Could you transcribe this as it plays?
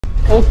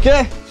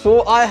Okay,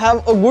 so I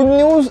have a good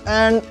news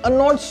and a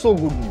not so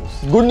good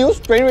news. Good news,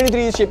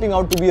 2023 is shaping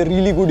out to be a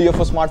really good year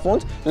for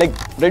smartphones. Like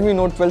Redmi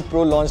Note 12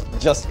 Pro launched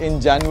just in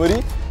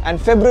January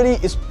and February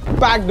is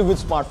packed with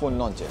smartphone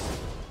launches.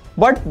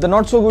 But the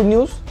not so good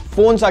news,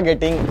 phones are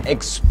getting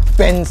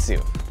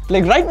expensive.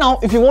 Like right now,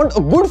 if you want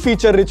a good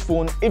feature-rich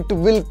phone, it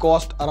will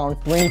cost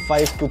around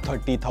 25 to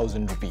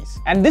 30,000 rupees.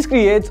 And this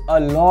creates a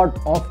lot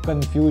of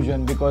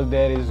confusion because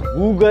there is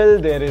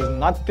Google, there is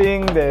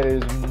nothing, there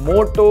is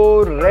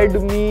Moto,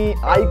 Redmi,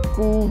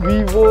 iQOO,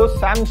 Vivo,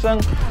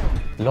 Samsung,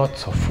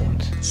 lots of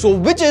phones. So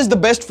which is the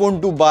best phone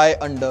to buy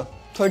under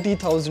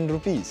 30,000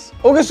 rupees?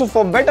 Okay, so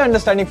for better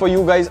understanding for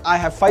you guys, I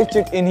have 5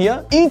 chits in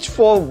here, each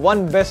for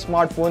one best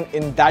smartphone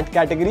in that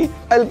category.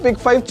 I'll pick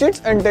 5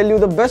 chits and tell you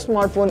the best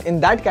smartphone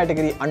in that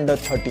category under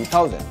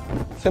 30,000.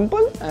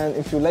 Simple, and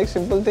if you like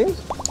simple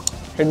things,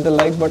 hit the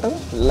like button.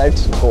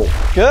 Let's go.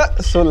 Okay,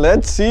 so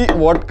let's see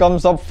what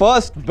comes up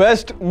first.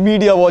 Best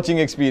media watching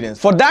experience.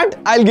 For that,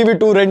 I'll give it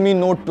to Redmi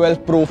Note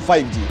 12 Pro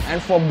 5G.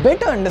 And for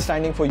better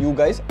understanding for you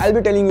guys, I'll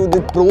be telling you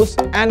the pros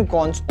and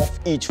cons of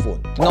each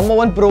phone. Number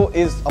one pro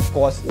is, of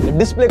course, the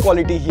display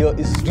quality here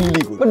is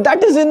really good. But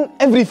that is in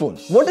every phone.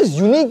 What is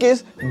unique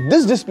is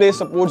this display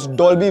supports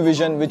Dolby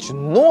Vision, which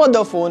no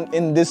other phone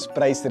in this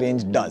price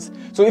range does.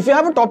 So if you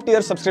have a top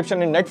tier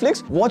subscription in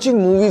Netflix, watching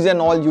movies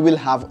and all, you will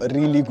have a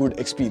really good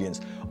experience.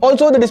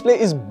 Also, the display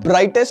is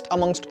brightest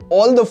amongst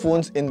all the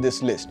phones in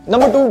this list.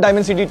 Number 2,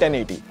 Dimensity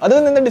 1080.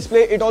 Other than the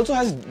display, it also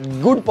has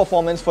good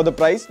performance for the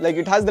price. Like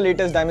it has the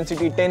latest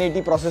Dimensity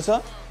 1080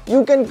 processor.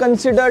 You can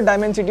consider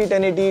Dimensity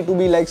 1080 to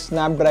be like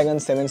Snapdragon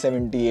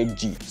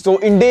 778G. So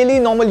in daily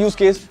normal use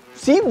case,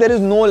 see, there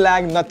is no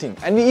lag, nothing.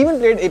 And we even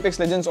played Apex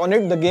Legends on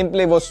it. The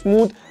gameplay was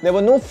smooth. There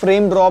were no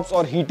frame drops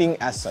or heating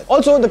as such.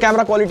 Also, the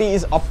camera quality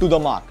is up to the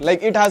mark.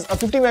 Like it has a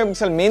 50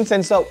 megapixel main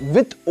sensor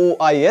with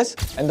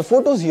OIS and the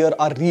photos here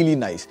are really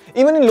nice.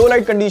 Even in low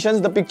light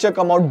conditions, the picture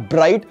come out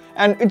bright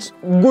and it's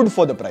good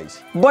for the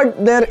price.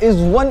 But there is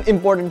one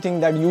important thing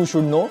that you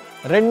should know.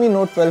 Redmi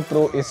Note 12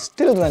 Pro is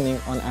still running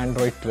on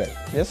Android 12.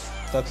 Yes,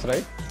 that's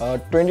right.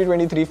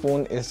 2023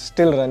 phone is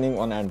still running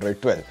on Android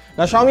 12.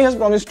 Now Xiaomi has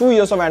promised 2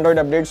 years of Android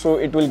updates, so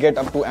it will get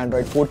up to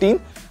Android 14,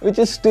 which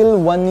is still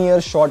 1 year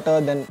shorter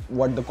than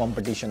what the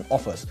competition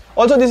offers.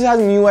 Also, this has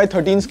MIUI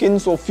 13 skin,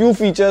 so few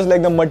features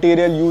like the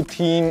Material You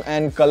theme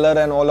and color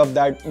and all of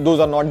that, those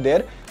are not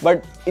there.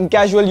 But in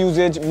casual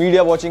usage,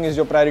 media watching is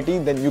your priority,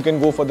 then you can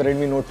go for the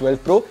Redmi Note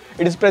 12 Pro.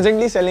 It is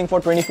presently selling for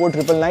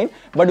 24,999,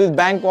 but with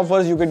bank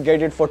offers, you could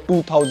get it for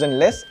 2,000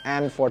 less,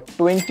 and for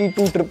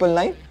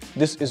 22,999,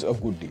 this is a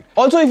good deal.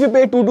 Also, if you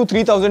pay 2 to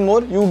 3,000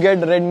 more, you get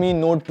Redmi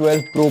Note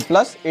 12 Pro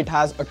Plus. It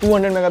has a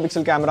 200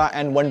 megapixel camera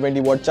and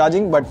 120 watt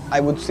charging, but I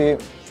would say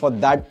for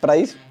that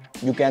price,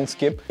 you can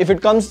skip. If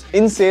it comes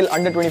in sale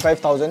under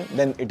 25,000,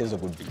 then it is a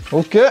good deal.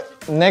 Okay,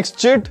 next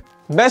chit,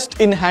 best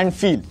in-hand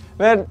feel,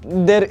 where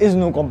there is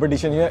no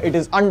competition here. It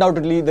is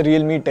undoubtedly the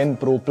Realme 10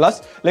 Pro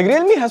Plus. Like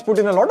Realme has put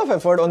in a lot of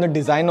effort on the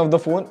design of the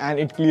phone and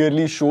it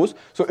clearly shows.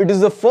 So it is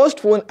the first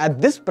phone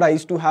at this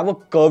price to have a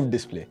curved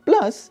display.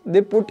 Plus,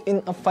 they put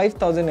in a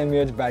 5000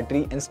 mAh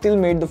battery and still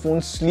made the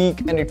phone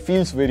sleek and it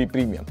feels very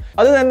premium.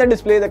 Other than the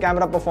display, the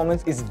camera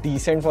performance is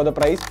decent for the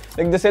price.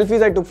 Like the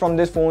selfies I took from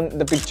this phone,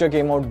 the picture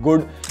came out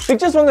good.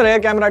 Pictures from the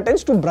rear camera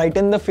tends to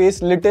brighten the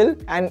face little,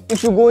 and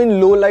if you go in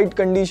low light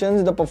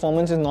conditions, the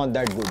performance is not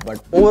that good.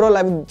 But overall,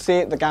 I would say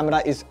the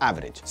camera is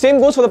average. Same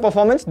goes for the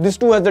performance. This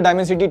too has the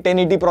Dimensity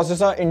 1080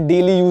 processor. In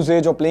daily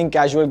usage or playing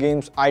casual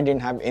games, I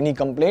didn't have any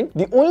complaint.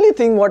 The only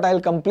thing what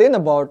I'll complain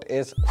about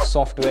is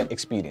software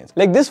experience.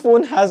 Like this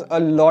phone has a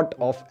lot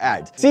of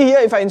ads. See here,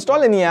 if I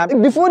install any app,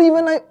 before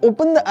even I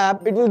open the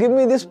app, it will give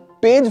me this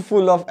page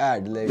full of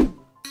ads. Like,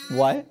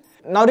 why?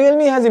 Now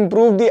Realme has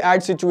improved the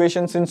ad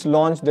situation since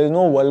launch. There is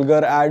no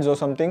vulgar ads or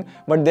something,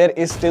 but there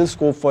is still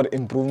scope for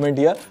improvement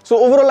here. So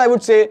overall, I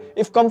would say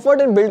if comfort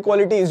and build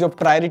quality is your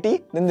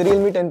priority, then the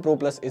Realme 10 Pro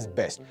Plus is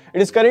best.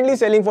 It is currently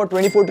selling for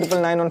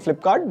 24,999 on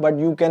Flipkart, but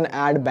you can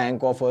add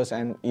bank offers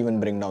and even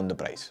bring down the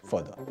price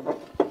further.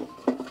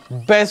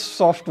 Best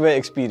software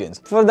experience.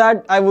 For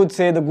that, I would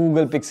say the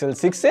Google Pixel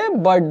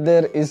 6a, but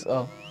there is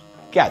a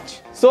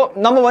catch. So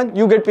number 1,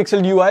 you get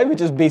Pixel UI,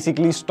 which is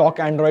basically stock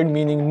Android,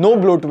 meaning no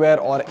bloatware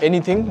or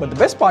anything. But the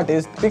best part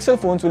is Pixel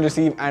phones will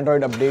receive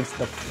Android updates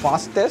the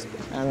fastest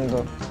and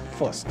the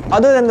first.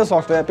 Other than the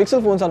software,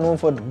 Pixel phones are known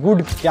for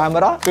good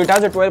camera. So it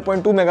has a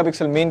 12.2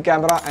 megapixel main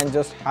camera, and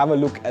just have a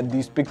look at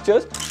these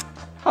pictures.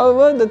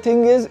 However, the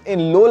thing is,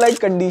 in low light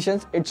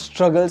conditions, it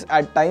struggles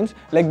at times.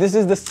 Like this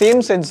is the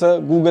same sensor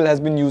Google has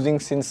been using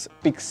since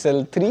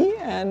Pixel 3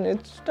 and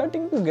it's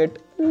starting to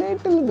get a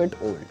little bit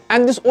old.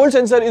 And this old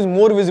sensor is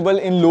more visible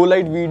in low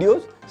light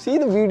videos. See,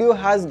 the video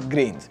has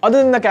grains.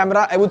 Other than the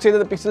camera, I would say that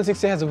the Pixel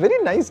 6a has a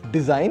very nice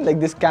design.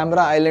 Like this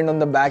camera island on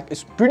the back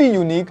is pretty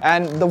unique,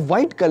 and the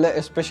white color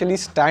especially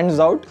stands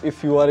out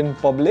if you are in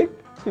public.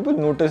 people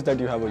notice that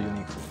you have a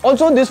unique phone.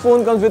 Also, this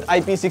phone comes with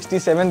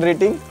IP67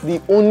 rating,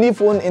 the only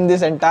phone in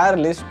this entire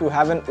list to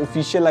have an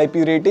official IP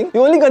rating. The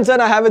only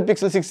concern I have with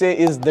Pixel 6a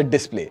is the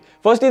display.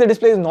 Firstly, the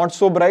display is not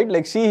so bright.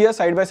 Like see here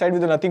side by side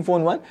with the Nothing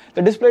Phone 1,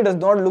 the display does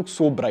not look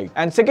so bright.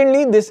 And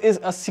secondly, this is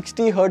a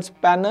 60Hz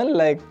panel.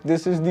 Like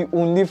this is the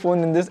only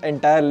phone in this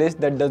entire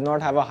list that does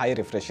not have a high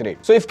refresh rate.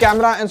 So if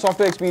camera and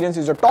software experience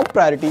is your top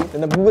priority,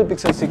 then the Google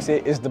Pixel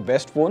 6a is the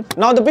best phone.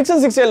 Now the Pixel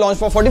 6a launched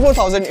for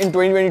 44,000 in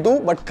 2022,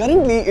 but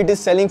currently it is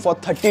selling for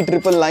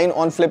 30,999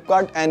 on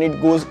Flipkart and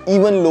it goes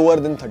even lower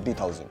than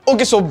 30,000.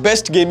 Okay, so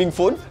best gaming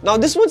phone. Now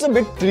this one's a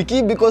bit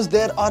tricky because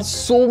there are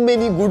so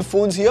many good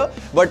phones here,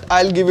 but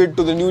I'll give it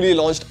to the newly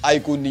launched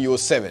iQOO Neo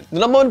 7. The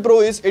number one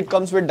pro is it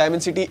comes with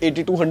Dimensity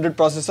 8200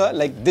 processor.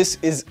 Like this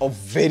is a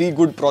very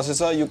good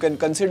processor. You can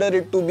consider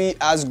it to be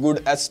as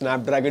good as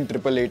Snapdragon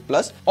 888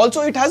 Plus.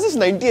 Also, it has this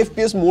 90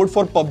 FPS mode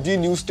for PUBG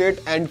New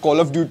State and Call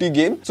of Duty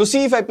game. So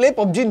see, if I play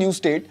PUBG New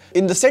State,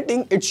 in the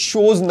setting it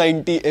shows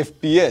 90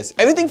 FPS.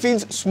 Everything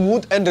feels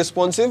smooth and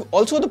responsive.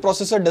 Also, the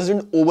processor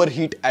doesn't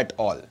overheat at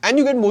all. And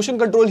you get motion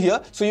control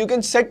here, so you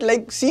can set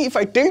like, see, if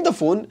I tilt the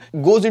phone,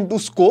 it goes into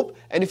scope,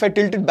 and if I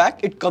tilt it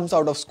back, it comes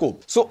out of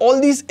scope. So all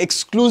these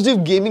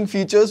exclusive gaming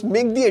features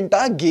make the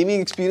entire gaming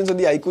experience on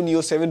the iQOO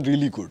Neo 7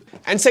 really good.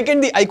 And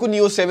second, the iQOO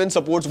Neo 7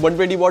 supports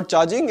 120-watt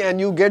charging and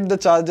you get the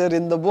charger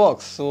in the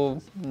box.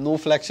 So no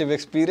flagship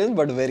experience,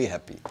 but very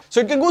happy. So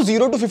it can go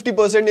 0 to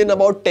 50% in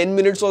about 10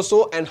 minutes or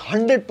so and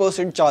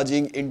 100%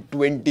 charging in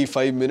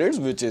 25 minutes,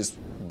 which is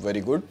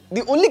very good.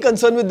 The only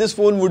concern with this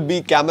phone would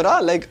be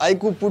camera. Like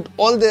iQOO put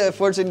all their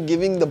efforts in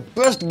giving the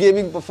best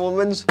gaming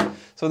performance,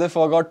 so they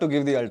forgot to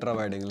give the ultra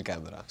wide angle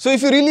camera. So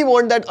if you really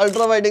want that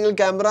ultra wide angle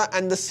camera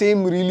and the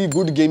same really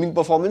good gaming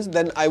performance,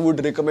 then I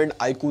would recommend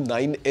iQOO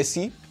 9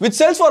 SE, which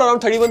sells for around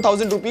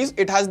 31,000 rupees.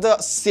 It has the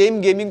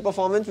same gaming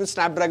performance with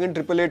Snapdragon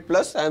 888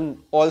 Plus and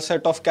all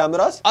set of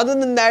cameras. Other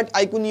than that,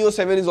 iQOO Neo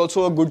 7 is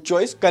also a good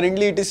choice.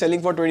 Currently it is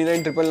selling for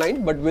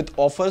 29,999, but with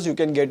offers you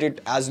can get it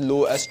as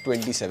low as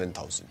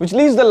 27,000. Which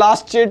leaves the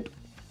last chit,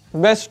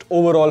 best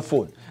overall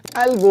phone.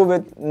 I'll go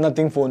with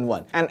Nothing Phone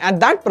 1. And at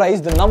that price,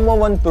 the number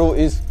one pro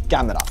is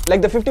camera.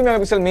 Like the 50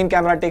 megapixel main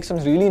camera takes some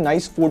really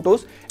nice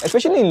photos,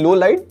 especially in low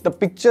light, the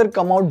picture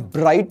come out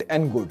bright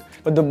and good.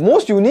 But the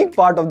most unique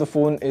part of the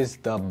phone is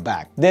the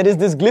back. There is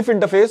this glyph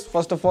interface.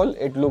 First of all,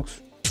 it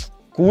looks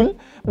cool,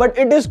 but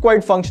it is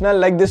quite functional.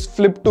 Like this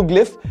flip to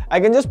glyph, I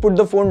can just put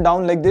the phone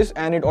down like this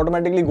and it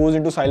automatically goes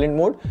into silent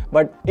mode.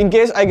 But in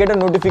case I get a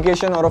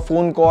notification or a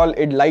phone call,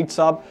 it lights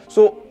up.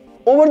 So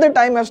over the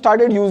time, I've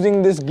started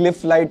using this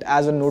glyph light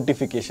as a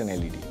notification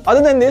LED.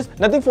 Other than this,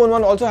 Nothing Phone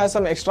 1 also has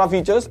some extra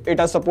features. It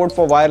has support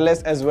for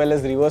wireless as well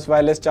as reverse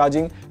wireless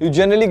charging. You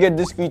generally get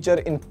this feature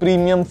in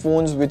premium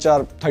phones which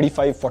are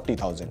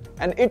 35,000-40,000,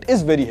 and it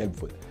is very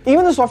helpful.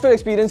 Even the software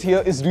experience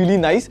here is really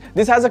nice.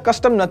 This has a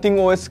custom Nothing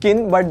OS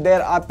skin, but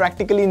there are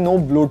practically no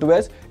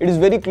bloatwares. It is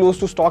very close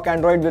to stock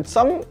Android with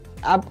some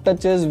app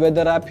touches,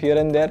 weather app here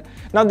and there.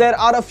 Now there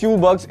are a few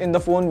bugs in the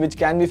phone which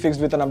can be fixed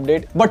with an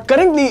update, but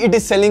currently it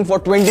is selling for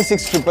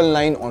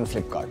 26,999 on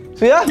Flipkart.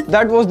 So yeah,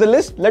 that was the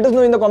list. Let us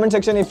know in the comment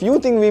section if you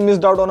think we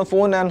missed out on a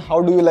phone and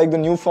how do you like the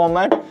new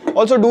format.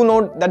 Also do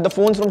note that the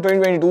phones from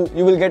 2022,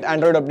 you will get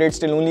Android updates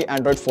till only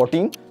Android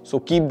 14. So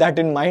keep that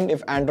in mind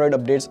if Android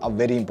updates are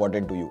very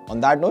important to you.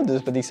 On that note, this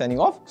is Pratik signing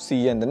off. See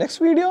you in the next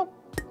video.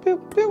 Pew,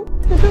 pew,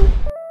 pew,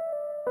 pew.